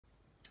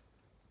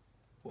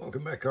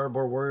Welcome back,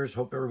 Cardboard Warriors.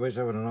 Hope everybody's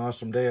having an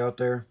awesome day out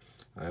there.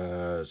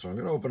 So I'm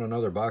going to open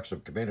another box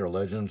of Commander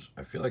Legends.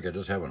 I feel like I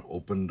just haven't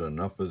opened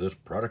enough of this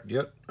product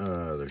yet.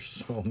 There's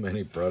so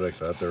many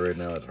products out there right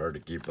now, it's hard to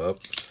keep up.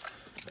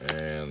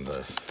 And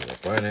the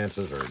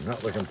finances are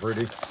not looking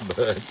pretty,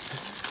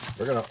 but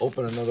we're going to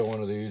open another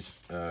one of these,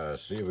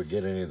 see if we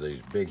get any of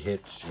these big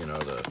hits. You know,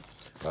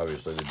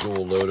 obviously the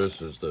Jewel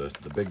Lotus is the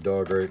big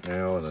dog right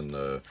now, and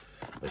then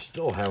I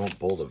still haven't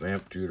pulled the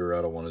Vamp Tutor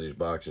out of one of these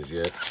boxes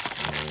yet.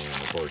 And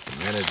of course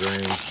the Mana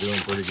Drain's doing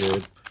pretty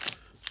good.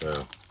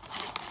 So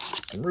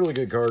some really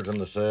good cards in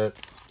the set.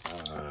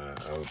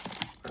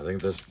 I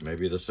think this may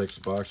be the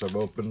sixth box I've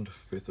opened,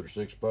 fifth or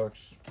sixth box.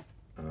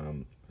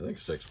 I think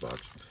sixth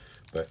box.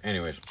 But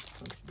anyways,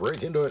 let's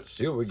break into it,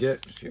 see what we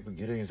get, see if we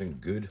get anything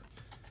good,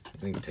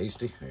 anything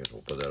tasty. I guess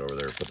we'll put that over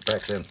there, put the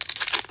packs in.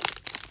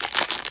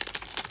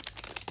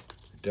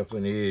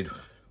 Definitely need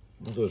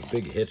one of those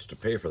big hits to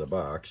pay for the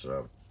box,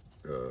 of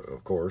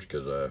course,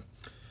 because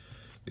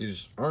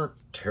these aren't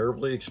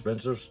terribly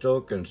expensive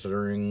still,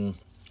 considering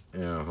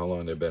how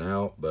long they've been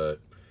out, but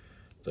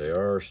they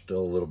are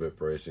still a little bit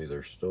pricey.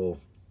 They're still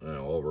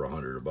over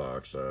 100 a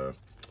box,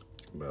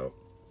 about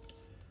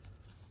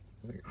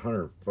I think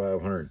 105,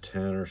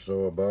 110 or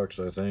so a box,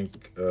 I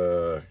think,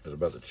 is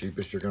about the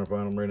cheapest you're going to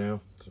find them right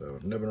now. So,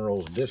 Nib and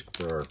Rolls disc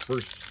for our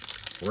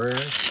first rare.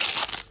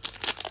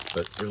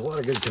 But there's a lot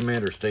of good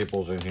Commander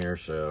staples in here,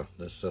 so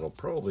this set will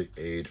probably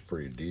age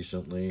pretty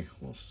decently.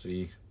 We'll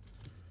see.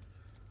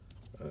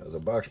 The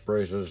box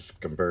prices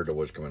compared to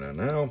what's coming out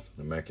now,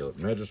 Immaculate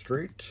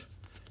Magistrate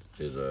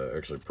is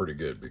actually pretty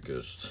good,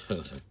 because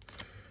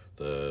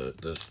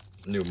this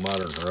new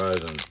Modern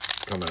Horizon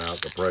coming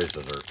out, the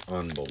prices are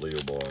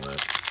unbelievable on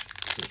that.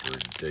 It's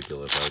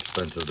ridiculous how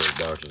expensive those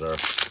boxes are.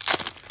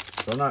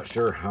 So I'm not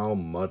sure how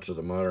much of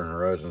the Modern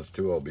Horizons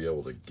 2 I'll be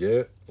able to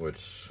get,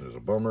 which is a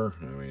bummer.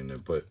 I mean, they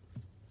put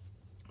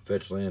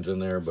fetch lands in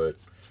there, but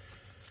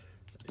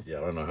yeah,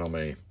 I don't know how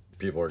many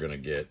people are going to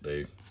get.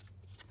 They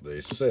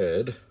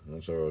said,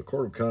 so a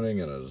Court of Cunning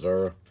and a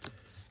Zara,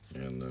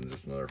 and then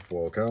just another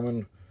foil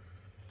common.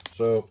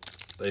 So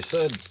they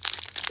said,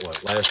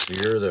 what, last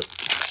year that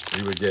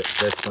you would get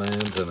fetch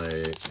lands in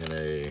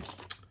a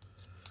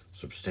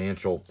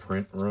substantial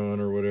print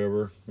run or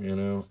whatever, you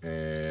know,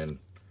 and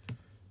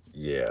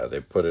yeah, they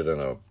put it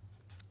in a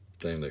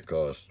thing that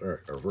costs,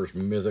 our first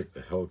mythic, the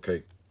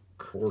Hellkite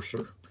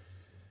Courser,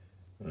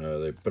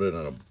 they put it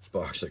in a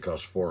box that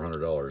costs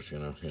 $400, you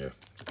know. Yeah,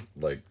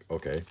 like,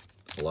 okay,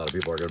 a lot of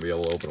people are going to be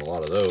able to open a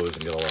lot of those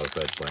and get a lot of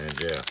fetch lands,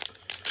 yeah.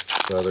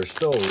 So they're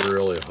still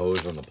really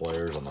hosing the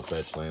players on the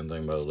fetch land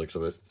thing by the looks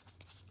of it.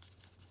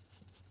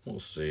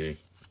 We'll see.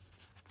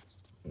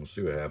 We'll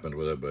see what happens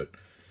with it, but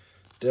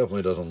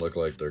definitely doesn't look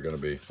like they're going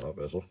to be. Oh,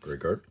 Vessel,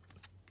 great card.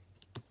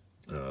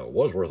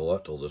 Was worth a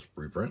lot till this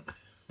reprint.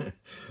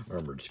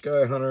 Armored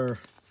Sky Hunter,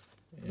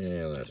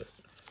 and that's it.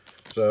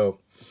 So,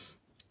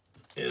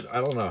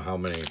 I don't know how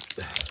many.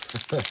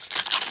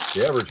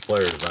 The average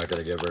player is not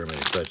going to get very many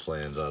fetch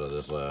lands out of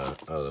this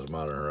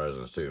Modern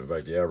Horizons 2. In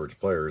fact, the average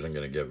player isn't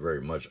going to get very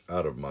much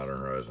out of Modern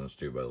Horizons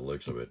 2 by the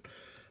looks of it.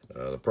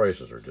 The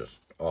prices are just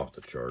off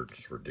the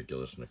charts,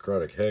 ridiculous.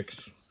 Necrotic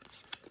Hex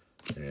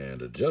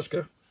and a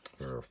Jessica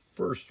for our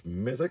first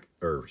mythic,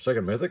 or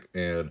second mythic,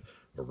 and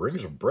a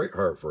Rings of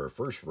Brightheart for our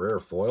first rare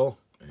foil,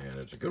 and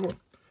it's a good one.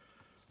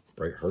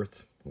 Bright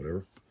Hearth,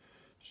 whatever.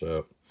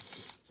 So,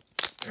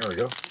 there we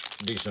go.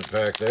 Decent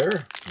pack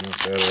there. Not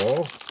bad at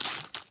all.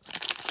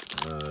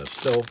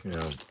 Still, you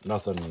know,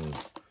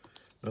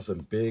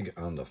 nothing big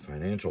on the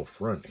financial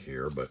front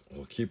here, but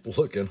we'll keep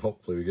looking.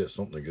 Hopefully we get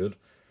something good.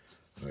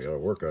 I gotta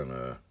work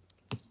on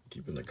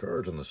keeping the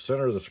cards in the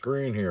center of the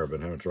screen here. I've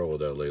been having trouble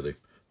with that lately.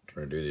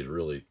 Trying to do these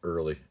really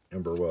early.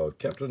 Emberwild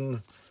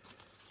Captain.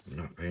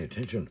 Not paying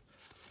attention.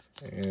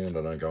 And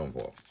an uncommon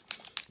foil.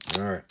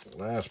 Alright,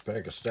 last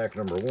pack of stack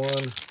number 1.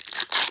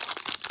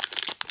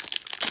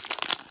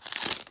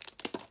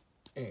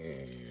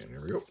 And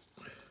here we go.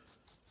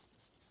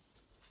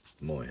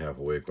 I'm only half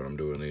awake when I'm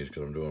doing these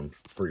because I'm doing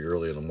pretty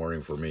early in the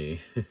morning for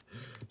me.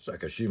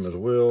 Sakashima's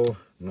Will,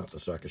 not the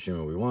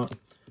Sakashima we want.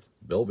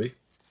 Bilby,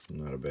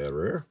 not a bad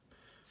rare.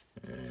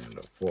 And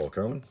a foil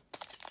common.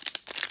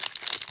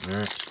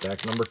 Alright,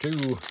 stack number 2.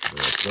 We're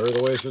clear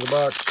the way through the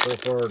box. So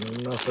far,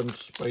 nothing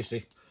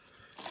spicy.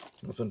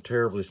 Nothing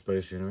terribly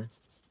spicy, anyway.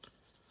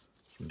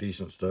 Some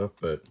decent stuff,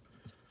 but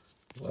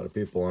a lot of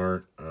people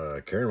aren't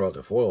caring about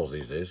the foils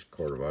these days.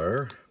 Court of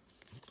Ire.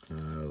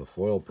 The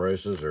foil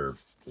prices are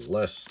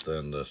less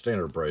than the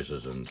standard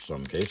prices in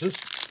some cases.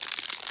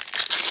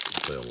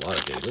 I'd say a lot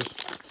of cases.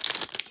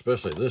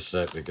 Especially this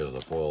set, because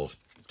the foils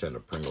tend to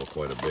pringle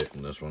quite a bit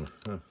in this one.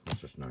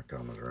 Let's just knock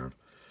commons around.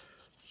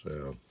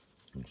 So,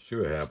 we'll see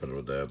what happens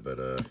with that, but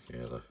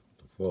yeah, the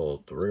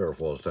regular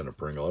foils tend to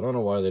pringle. I don't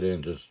know why they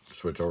didn't just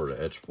switch over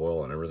to etch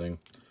foil and everything.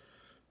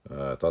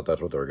 I thought that's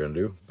what they were going to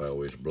do.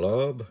 Bileways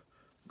Blob,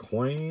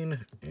 Quain,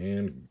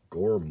 and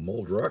Gore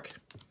Moldrock,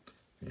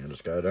 and a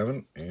Sky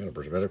Diamond, and a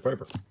Prismatic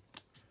Piper.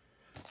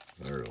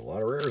 There's a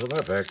lot of rares in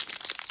that pack.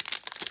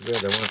 Too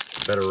bad they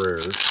weren't better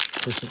rares.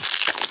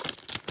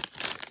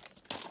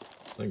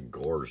 think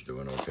Gore's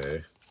doing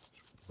okay.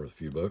 Worth a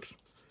few bucks.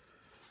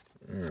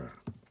 Yeah.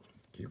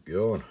 Keep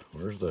going.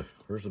 Where's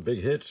the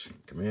big hits?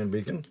 Command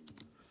Beacon.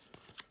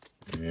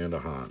 And a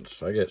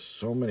Hans. I get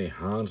so many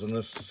Hans in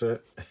this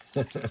set.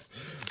 I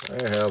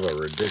have a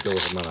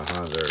ridiculous amount of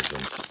Hans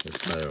Ericssons.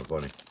 It's not even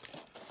funny.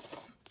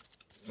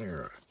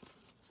 Alright.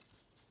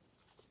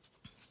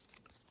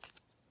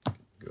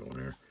 Going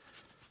here.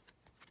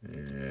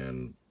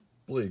 And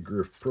Blade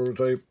Griff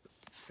Prototype.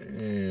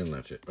 And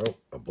that's it. Oh,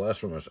 a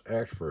Blasphemous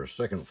Act for a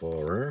second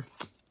foil rare.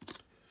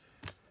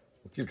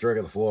 We'll keep track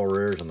of the foil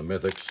rares and the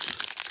mythics.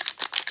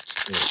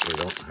 Yes, we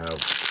don't have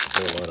a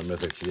whole lot of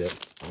mythics yet.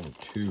 Only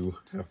 2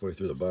 halfway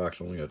through the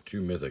box. Only got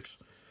 2 mythics.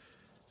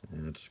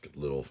 And it's a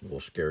little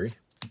scary.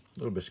 A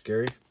little bit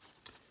scary.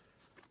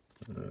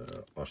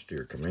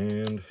 Austere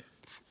Command.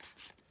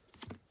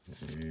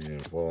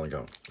 And Falling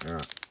Gun.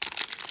 Alright.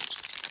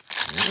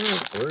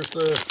 Where's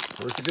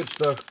the good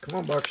stuff? Come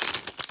on, box.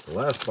 The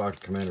last box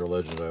Commander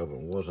Legends I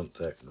opened wasn't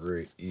that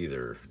great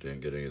either. Didn't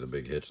get any of the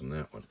big hits in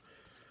that one.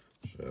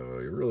 So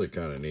you really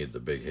kind of need the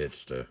big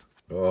hits to...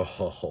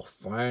 Oh,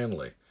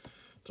 finally.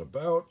 It's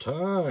about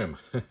time.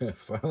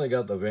 Finally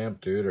got the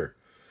Vamp Tutor.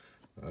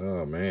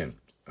 Oh, man.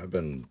 I've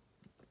been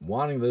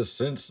wanting this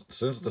since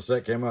the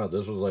set came out.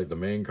 This was like the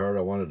main card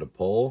I wanted to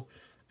pull.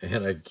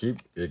 And it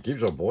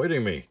keeps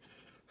avoiding me.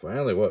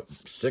 Finally, what,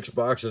 6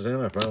 boxes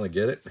in, I finally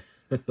get it.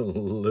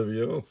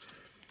 Livio.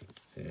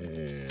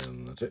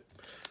 And that's it.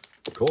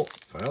 Cool.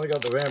 Finally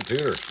got the Vamp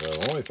Tutor. So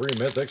only 3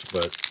 mythics,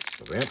 but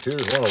the Vamp Tutor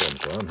is one of them,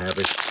 so I'm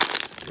happy.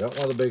 Got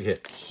one of the big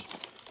hits.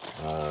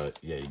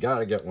 Yeah, you got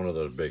to get one of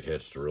those big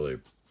hits to really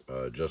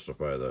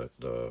justify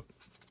the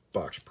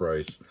box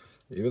price.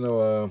 Even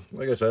though,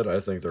 like I said, I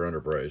think they're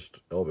underpriced.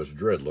 Elvis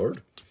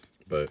Dreadlord.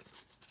 But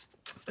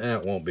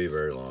that won't be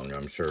very long.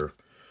 I'm sure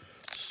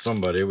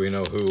somebody we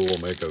know who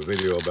will make a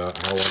video about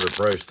how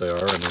underpriced they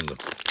are, and then the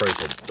price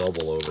will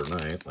double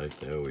overnight, like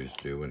they always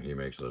do when he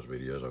makes those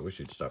videos. I wish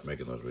he'd stop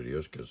making those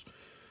videos, because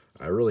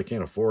I really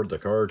can't afford the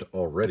cards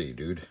already,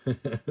 dude.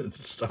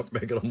 Stop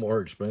making them more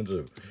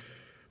expensive.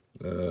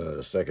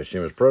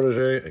 Sakashima's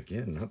Protege.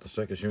 Again, not the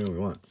Sakashima we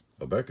want.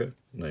 Obeka.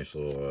 Nice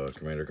little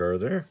commander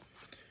card there.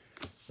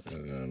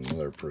 And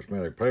another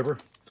Prismatic Piper.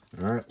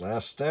 Alright,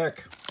 last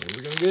stack. What are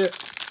we going to get?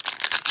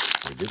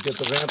 We did get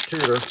the Vamp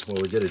Tutor.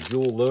 Will we get a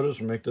Jewel Lotus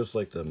and make this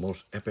like the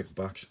most epic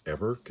box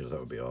ever? Because that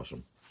would be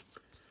awesome.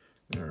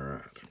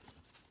 Alright.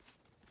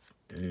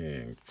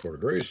 And Court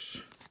of Grace.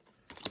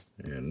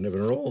 And Nib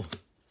and Roll.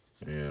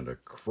 And a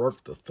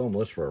Krark the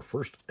Thumbless for our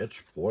first etch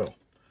foil.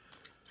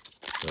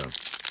 So,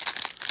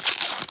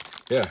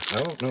 yeah,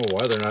 I don't know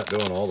why they're not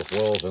doing all the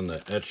foils and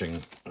the etching.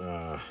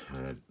 I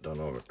don't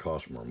know if it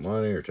costs more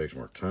money or takes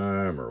more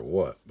time or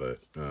what, but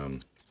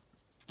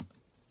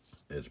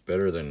it's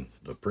better than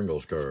the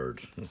Pringles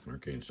cards.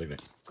 Arcane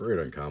Signet. Great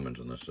uncommons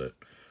in this set.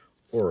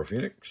 Aura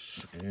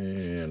Phoenix,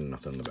 and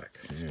nothing in the back.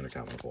 And a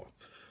common foil.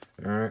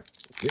 Alright,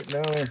 getting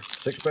down there.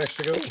 6 packs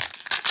to go.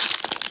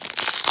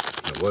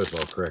 My voice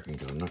all cracking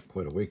because I'm not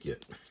quite awake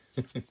yet.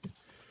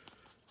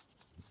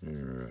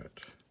 Alright.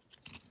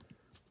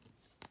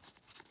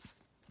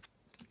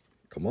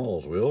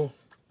 Kamal's Will.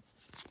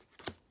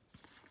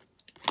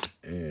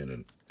 And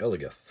an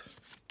Eligeth.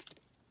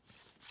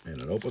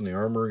 And an Open the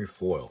Armory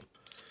foil.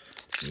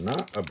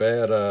 Not a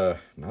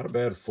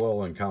bad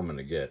foil uncommon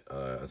to get.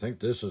 I think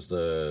this is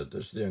the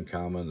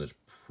uncommon that's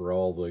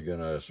probably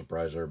gonna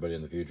surprise everybody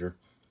in the future.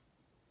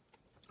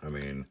 I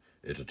mean,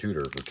 it's a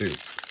tutor for 2.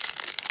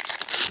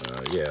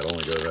 Yeah, it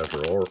only goes after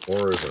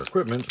auras or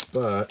equipment,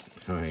 but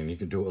I mean, you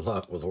can do a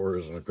lot with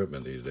auras and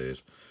equipment these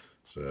days.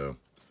 So,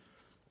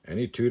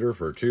 any tutor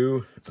for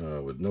 2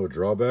 with no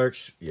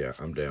drawbacks, yeah,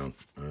 I'm down.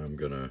 I'm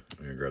gonna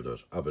grab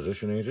those.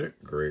 Opposition Agent,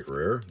 great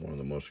rare, one of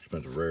the most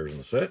expensive rares in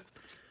the set.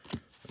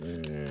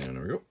 And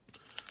there we go.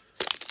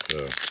 So,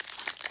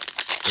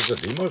 is it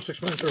the most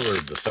expensive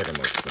or the second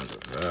most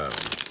expensive? I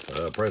don't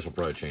know. The price will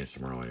probably change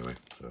tomorrow anyway.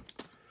 So,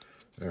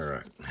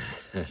 alright.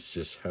 That's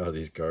just how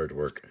these cards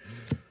work.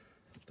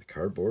 The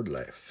cardboard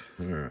life.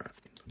 Alright.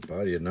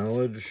 Body of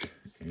Knowledge.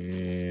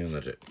 And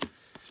that's it.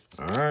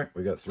 Alright.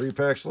 We got 3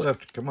 packs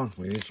left. Come on.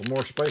 We need some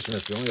more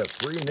spiciness. We only got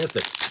 3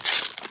 mythics.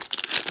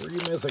 3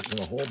 mythics in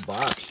the whole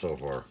box so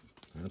far.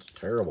 That's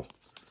terrible.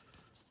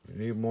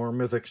 We need more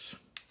mythics.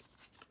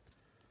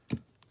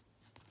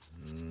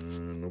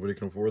 Nobody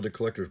can afford the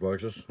collector's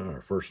boxes.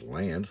 Our first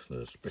land,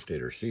 the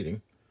Spectator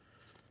Seating.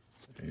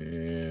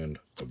 And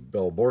a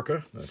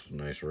Belborca. That's a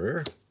nice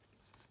rare.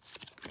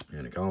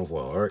 And a common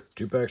foil. Alright,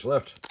 2 packs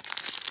left.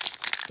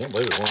 Can't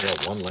believe it's only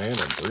got 1 land and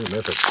 3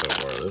 mythics so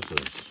far. This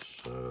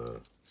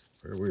is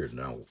very weird.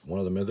 Now, one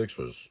of the mythics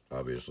was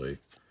obviously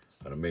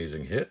an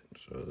amazing hit,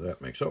 so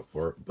that makes up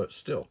for it. But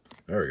still,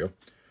 there we go.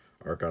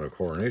 Archon of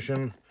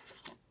Coronation.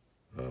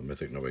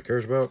 Mythic nobody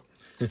cares about.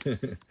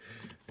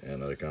 And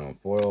another common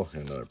foil,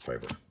 and another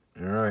Piper.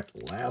 Alright,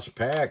 last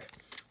pack.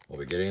 Will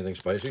we get anything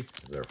spicy?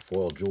 Is there a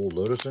foil Jewel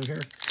Lotus in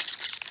here?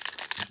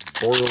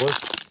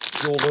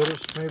 Borderless Jewel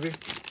Lotus, maybe?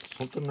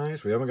 Something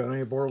nice. We haven't got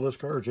any borderless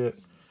cards yet.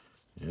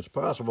 It's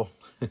possible.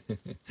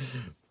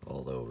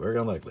 Although, very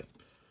unlikely.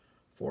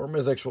 4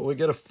 mythics. Will we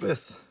get a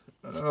 5th?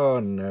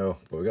 Oh no.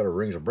 But we got a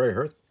Rings of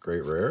Brayhearth,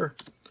 great rare.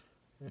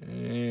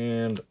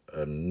 And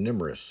a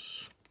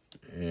Nimrus.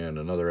 And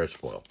another edge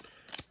foil.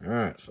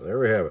 Alright, so there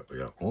we have it. We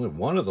got only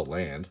one of the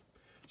land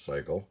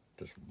cycle.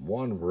 Just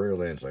one rare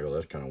land cycle.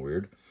 That's kind of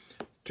weird.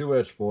 2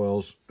 edge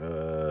foils.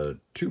 2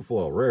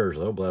 foil rares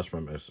though.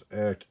 Blasphemous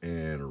Act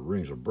and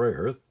Rings of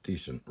Brayhearth.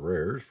 Decent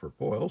rares for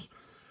foils.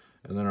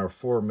 And then our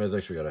 4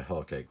 mythics, we got a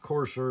Hellcat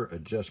Courser, a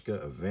Jessica,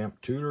 a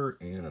Vamp Tutor,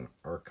 and an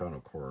Arcana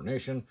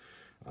Coronation.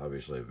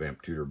 Obviously,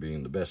 Vamp Tutor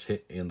being the best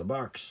hit in the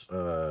box.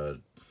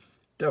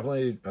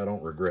 Definitely, I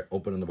don't regret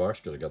opening the box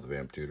because I got the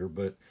Vamp Tutor,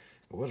 but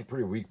it was a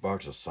pretty weak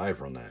box aside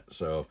from that.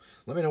 So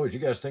let me know what you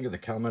guys think in the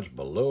comments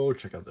below.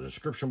 Check out the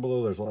description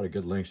below. There's a lot of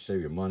good links.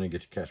 Save you money,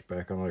 get your cash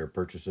back on all your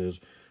purchases.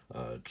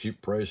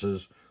 Cheap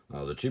prices.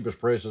 The cheapest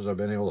prices I've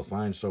been able to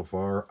find so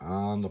far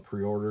on the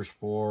pre-orders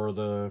for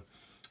the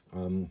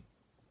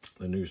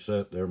new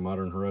set there,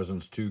 Modern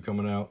Horizons 2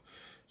 coming out.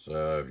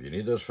 So if you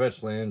need those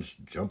fetch lands,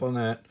 jump on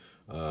that.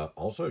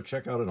 Also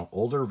check out an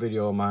older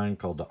video of mine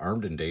called the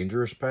Armed and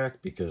Dangerous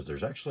pack, because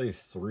there's actually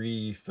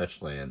 3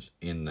 fetch lands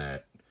in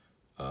that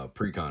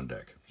pre-con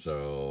deck.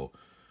 So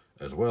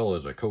as well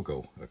as a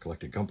Coco, a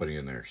collected company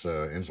in there,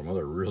 so, and some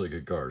other really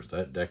good cards.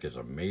 That deck is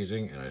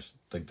amazing, and I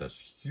think that's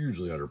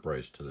hugely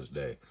underpriced to this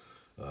day.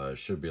 It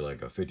should be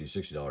like a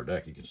 $50-$60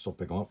 deck. You can still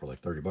pick them up for like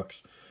 30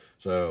 bucks.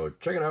 So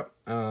check it out.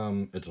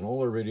 It's an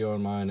older video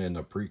on mine in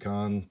the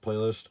pre-con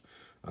playlist.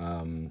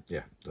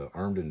 Yeah, the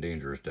Armed and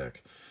Dangerous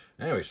deck.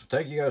 Anyways,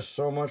 thank you guys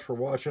so much for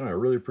watching. I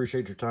really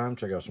appreciate your time.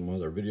 Check out some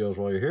other videos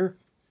while you're here.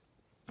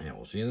 And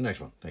we'll see you in the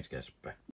next one. Thanks, guys. Bye.